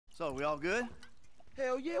So, we all good?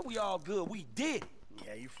 Hell yeah, we all good. We did.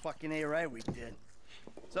 Yeah, you fucking ain't right, we did.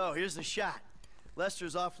 So, here's the shot.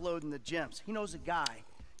 Lester's offloading the gems. He knows a guy.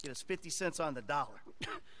 Get us 50 cents on the dollar.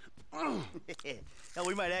 Hell,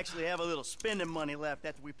 we might actually have a little spending money left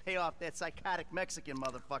after we pay off that psychotic Mexican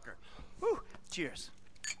motherfucker. Whew. Cheers.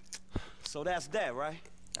 So that's that, right?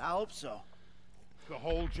 I hope so. The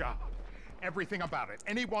whole job. Everything about it.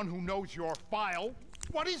 Anyone who knows your file,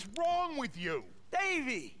 what is wrong with you?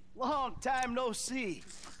 Davey! Long time no see.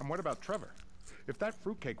 And what about Trevor? If that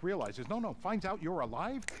fruitcake realizes, finds out you're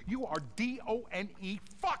alive, you are D-O-N-E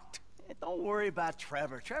fucked! Hey, don't worry about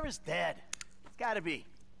Trevor. Trevor's dead. It's gotta be.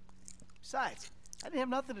 Besides, I didn't have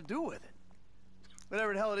nothing to do with it.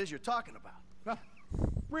 Whatever the hell it is you're talking about.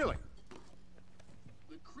 Really?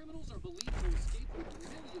 The criminals are believed to escape with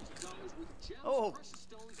millions of dollars worth of gems, precious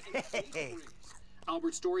stones, and fake rings.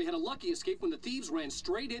 Albert Story had a lucky escape when the thieves ran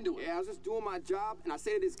straight into it. Yeah, I was just doing my job, and I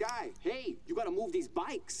say to this guy, hey, you gotta move these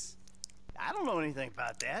bikes. I don't know anything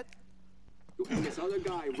about that. And this other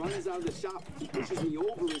guy runs out of the shop, pushes me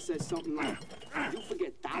over and says something like, you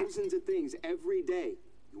forget thousands of things every day.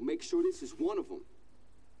 You make sure this is one of them.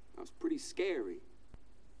 That was pretty scary.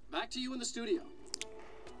 Back to you in the studio.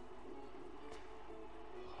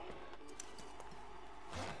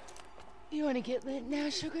 You want to get lit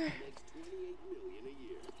now, sugar?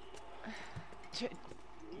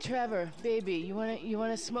 Trevor, baby, you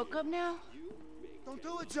wanna smoke up now? Don't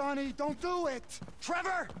do it, Johnny. Don't do it.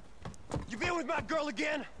 Trevor! You been with my girl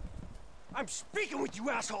again? I'm speaking with you,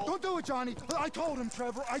 asshole! Don't do it, Johnny. I told him,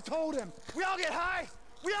 Trevor. I told him. We all get high!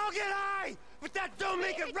 We all get high! But that don't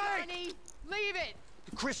make it right! Johnny, leave it!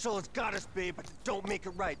 The crystal has got us, babe, but it don't make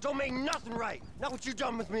it right. Don't make nothing right. Not what you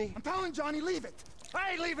done with me. I'm telling Johnny, leave it.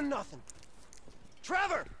 I ain't leaving nothing.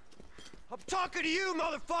 Trevor! I'm talking to you,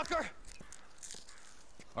 motherfucker!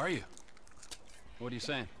 Are you? What are you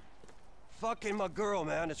saying? Fucking my girl,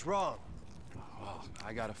 man. It's wrong. Well,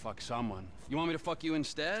 I gotta fuck someone. You want me to fuck you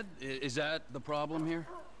instead? Is that the problem here?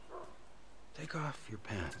 Take off your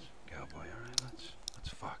pants, cowboy, all right? Let's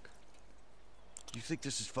fuck. You think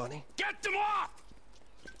this is funny? Get them off!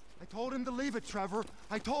 I told him to leave it, Trevor.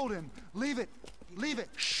 I told him. Leave it. Leave it.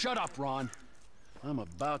 Shut up, Ron. I'm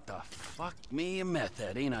about to fuck me a meth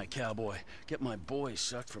head, ain't I, cowboy? Get my boy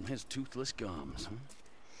sucked from his toothless gums, huh?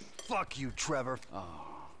 Fuck you, Trevor. Oh.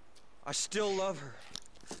 I still love her.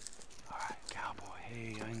 All right, cowboy.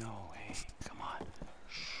 Hey, I know. Hey, come on.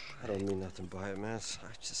 I don't mean nothing by it, man.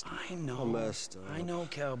 I know. I'm messed up. I know,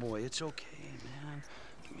 cowboy. It's okay, man.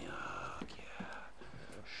 Give me a hug,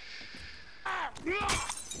 yeah.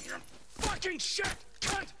 Fucking shit!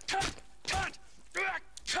 Cunt! Cunt! Cunt!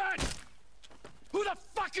 Cunt! Who the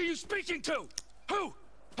fuck are you speaking to? Who?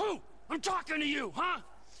 I'm talking to you, huh?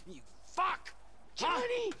 You fuck! Johnny!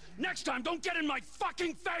 Huh? Next time, don't get in my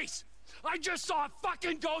fucking face! I just saw a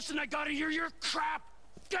fucking ghost and I gotta hear your crap!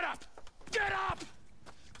 Get up! Get up!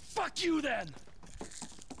 Fuck you then!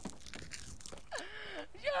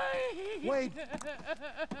 Johnny! Wait.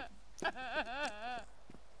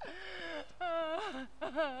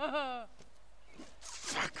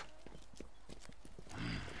 Fuck!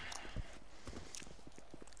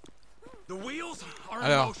 The wheels are in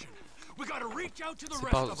motion. We gotta reach out to the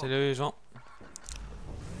rest of them. Salut les gens.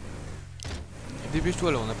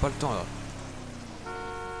 Dépêche-toi là, on n'a pas le temps là.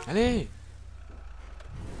 Allez!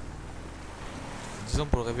 10 ans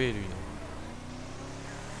pour le réveiller lui.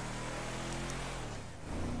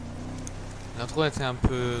 L'intro était un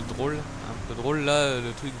peu drôle. Là,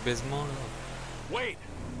 le truc baisement là.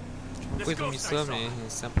 Je sais pas pourquoi ils ont mis ça, mais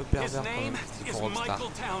c'est un peu pervers quand même. C'est pour Rockstar.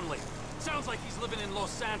 Sounds like he's living in Los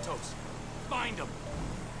Santos. Find him.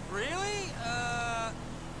 Really?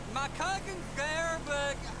 My cousin's there,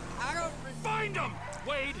 but I don't... Find him,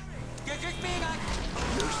 Wade! Does this mean I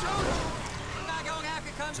don't have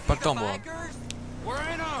to come C'est see pas le the temps, moi. bikers? We're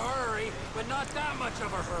in a hurry, but not that much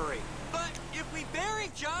of a hurry. But if we bury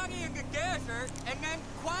Johnny in the desert and then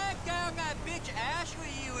quiet down that bitch Ashley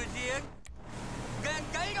he was in, then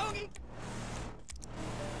they don't need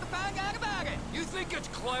to find out about it. You think it's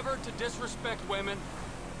clever to disrespect women?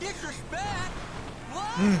 Disrespect?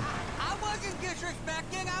 What? I wasn't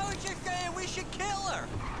disrespecting. I was just saying we should kill her.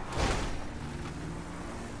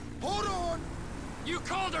 Hold on. You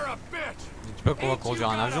called her a bitch. Tu peux pouvoir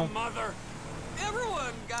conduire un avion. Mother?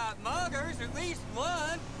 Everyone got mothers, at least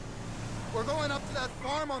one. We're going up to that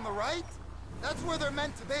farm on the right. That's where they're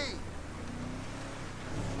meant to be.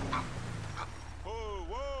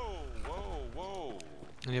 Whoa.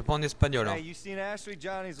 On est pas en espagnol. Hey, you seen Ashley?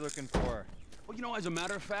 Johnny's looking for her. Well, you know, as a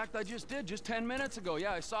matter of fact, I just did, just 10 minutes ago.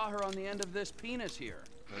 Yeah, I saw her on the end of this penis here.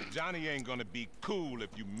 Johnny ain't gonna be cool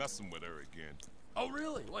if you messing with her again. Oh,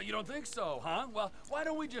 really? Well, you don't think so, huh? Well, why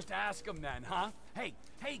don't we just ask him then, huh? Hey,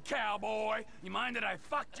 cowboy, you mind that I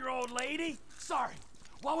fucked your old lady? Sorry,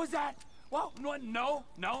 what was that? Well, no,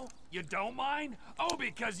 you don't mind? Oh,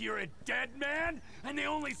 because you're a dead man? And the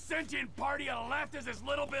only sentient part you left is this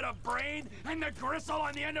little bit of brain and the gristle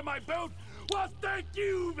on the end of my boot? Well, thank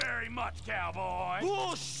you very much, cowboy.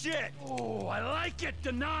 Bullshit! Oh, I like it,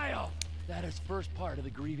 denial. That is first part of the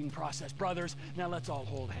grieving process, brothers. Now let's all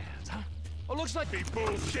hold hands, huh? Oh, looks like me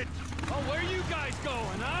bullshit. Oh, where you guys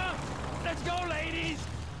going, huh? Let's go, ladies.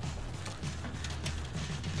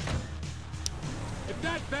 If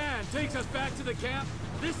that van takes us back to the camp,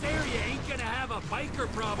 this area ain't gonna have a biker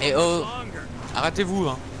problem much longer. Arrêtez-vous,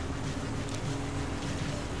 hein.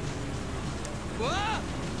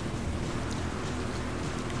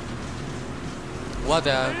 What?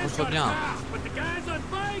 Conçois bien. But the guys on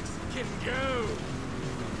bikes can go.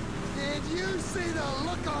 Did you see the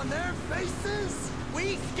look on their faces?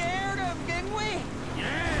 We scared them, didn't we?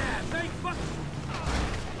 Yeah, thank fuck.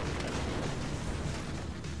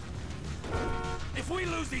 If we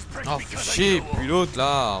lose these pricks Oh, because fais chier, puis l'autre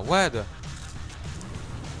là, Wed.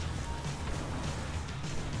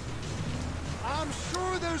 I'm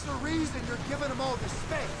sure there's a reason you're giving them all this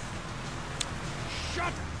space.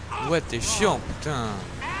 Shut up! Ouais, t'es chiant, putain.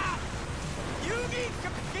 You need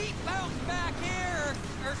some seatbelts back here,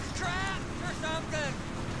 or straps or something.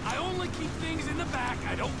 I only keep things in the back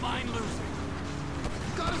I don't mind losing.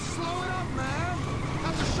 You gotta slow it up, man.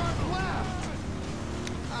 That's a sharp left.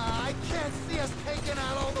 I can't see us taking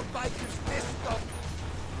out all the bikers this go.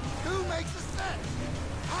 Who makes a set?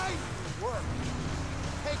 I work.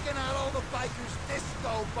 Taking out all the bikers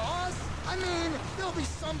disco, boss. I mean, there'll be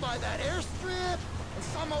some by that airstrip, and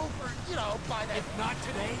some over, you know, by that... If not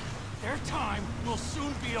today, their time will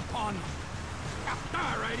soon be upon them.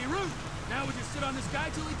 Alrighty, Root. Now we just sit on this guy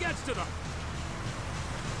till he gets to them.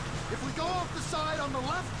 If we go off the side on the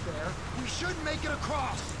left there, we should make it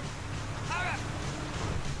across.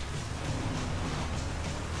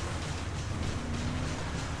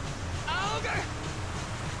 Ogre!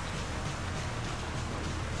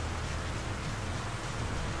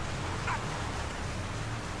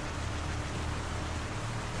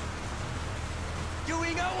 Do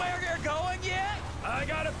we know where they're going yet? I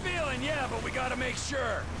got a feeling, yeah, but we gotta make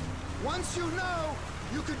sure. Once you know,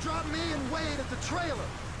 you could drop me and Wade at the trailer.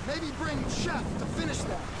 Maybe bring Chef to finish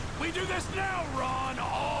that. We do this now, Ron,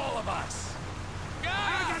 all of us.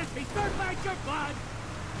 I gotta be third by your blood.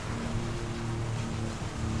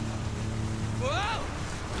 Whoa!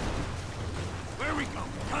 Where we go?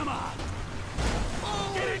 Come on.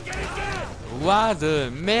 Get in, get in, get in! What?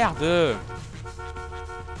 Merde!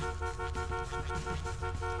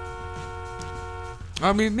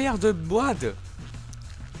 Ah mais merde, Boide!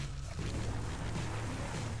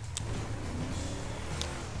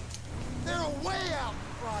 They're way out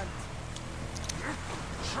front. You're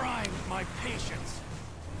trying my patience.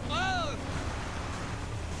 Whoa!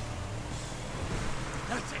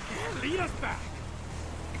 That's it. Lead us back.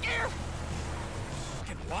 Here.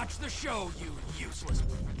 Can watch the show, you useless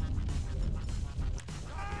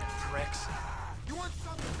pricks. You want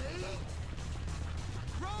something to eat?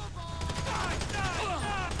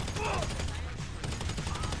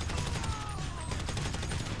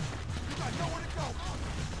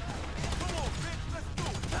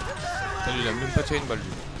 Putain, il a même pas tiré une balle lui.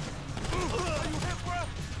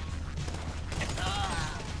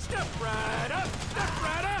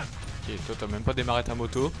 Ok, toi t'as même pas démarré ta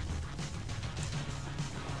moto.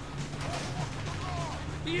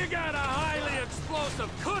 You got a highly explosive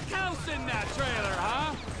cookhouse in that trailer,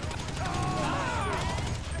 huh?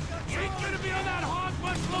 You ain't gonna be on that hog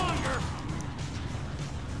much longer.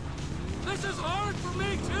 This is hard for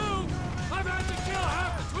me, too. I've had to kill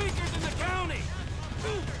half the tweakers in the county.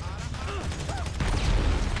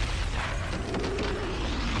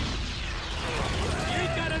 You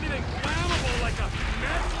ain't got anything flammable like a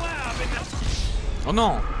meth lab in the... Oh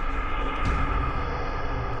non!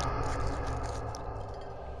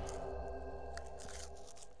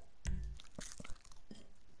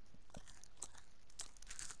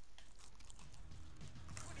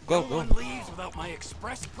 Go, No go. one leaves without my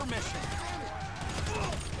express permission.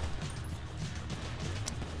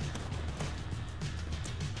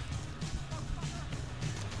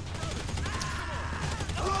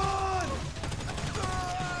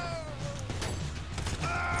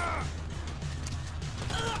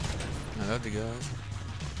 Là, dégage.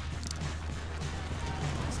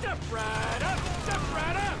 Step right up! Step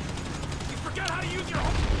right up! You forgot how to use your...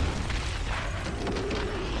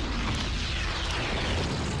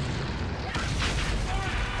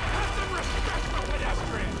 Have some respect for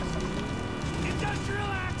pedestrians! It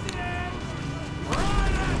Industrial accident!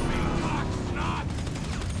 Right at me, cock snot!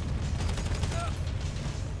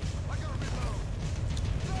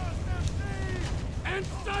 And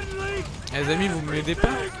suddenly... Les amis, vous m'aidez pas?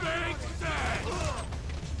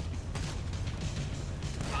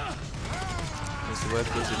 Mais c'est vrai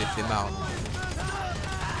que c'est l'effet marre.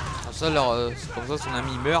 Comme ça, comme ça, son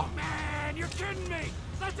ami meurt.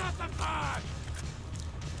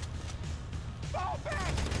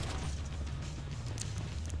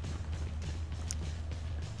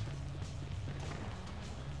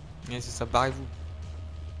 Et c'est ça, barrez-vous.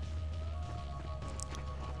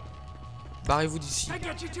 Barrez-vous d'ici. I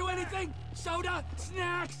get you to anything? Soda?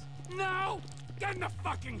 Snacks? No? Get in the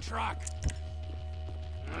fucking truck!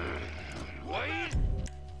 Wait!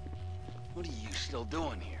 What are you still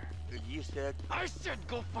doing here? You said... I said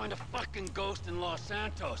go find a fucking ghost in Los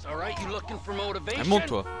Santos, alright? You looking for motivation?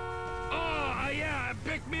 Monte-toi. Oh, yeah,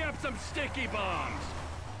 pick me up some sticky bombs.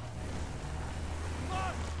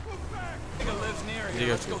 Lives near here.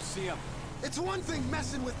 Let's go see him. It's one thing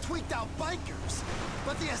messing with tweaked out bikers,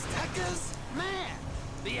 but the Aztecas? Man!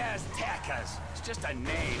 The Aztecas. It's just a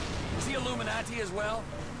name. Is he Illuminati as well?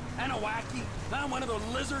 Anawaki? One of those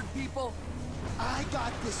lizard people? I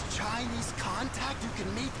got this Chinese contact you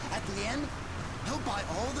can meet at the end. He'll buy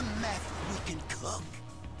all the meth we can cook.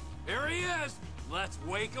 Here he is. Let's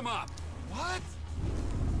wake him up. What?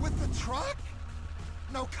 With the truck?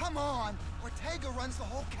 No, come on. Ortega runs the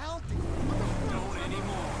whole county. Don't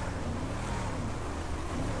anymore.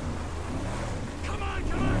 Come on,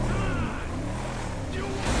 come on, come on! You...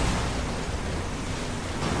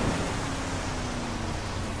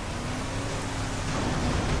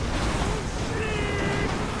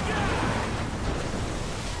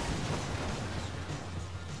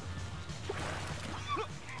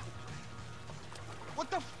 What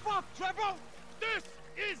the fuck, Trevor? This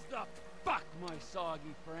is the fuck, my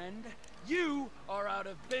soggy friend. You are out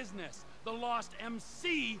of business. The Lost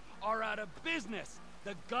MC are out of business.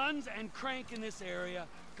 The guns and crank in this area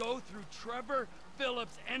go through Trevor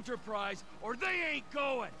Phillips Enterprise, or they ain't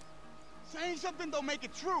going. Saying something don't make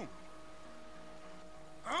it true.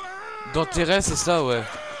 D'intérêt, c'est ça, ouais.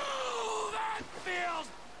 Oh, that feels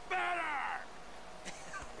better.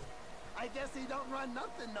 I guess he don't run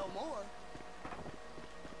nothing no more.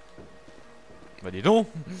 Bah dis donc.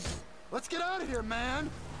 Let's get out of here, man.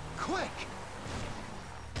 Quick.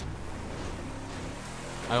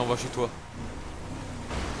 Allez, on va chez toi.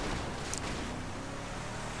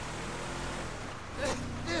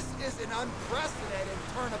 This is an unprecedented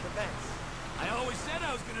turn of events. I always said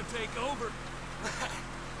I was gonna take over.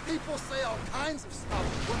 People say all kinds of stuff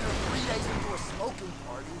when they're 3 days into a smoking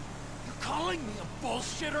party. You calling me a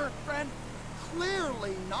bullshitter, friend?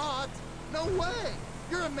 Clearly not. No way.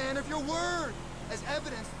 You're a man of your word, as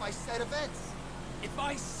evidenced by said events. If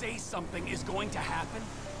I say something is going to happen,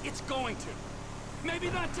 it's going to. Maybe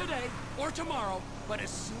not today or tomorrow, but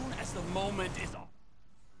as soon as the moment is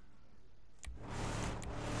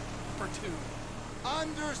opportune.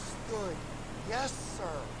 Understood. Yes,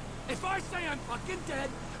 sir. If I say I'm fucking dead,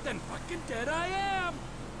 then fucking dead I am.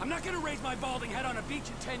 I'm not gonna raise my balding head on a beach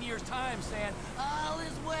in 10 years' time saying, all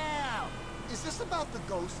is well. Is this about the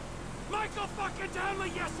ghost? Michael fucking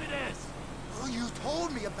Townley, yes it is. Oh, you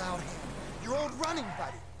told me about him. Your old running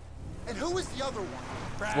buddy. And who is the other one?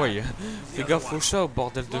 Ouais, fais gaffe au chat,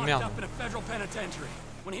 bordel de merde.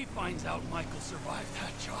 When he finds out Michael survived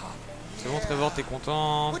that job. C'est bon, Trevor, t'es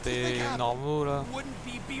content, t'es normaux là. Wouldn't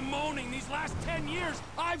be bemoaning these last 10 years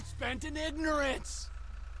I've spent in ignorance.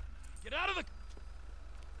 Get out of the...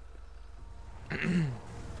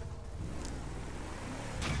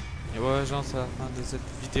 Et ouais, genre, c'est la fin de cette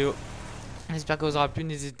vidéo. J'espère qu'elle vous aura plu.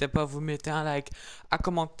 N'hésitez pas à vous mettre un like, à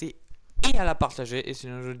commenter et à la partager. Et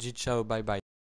sinon, je vous dis ciao, bye bye.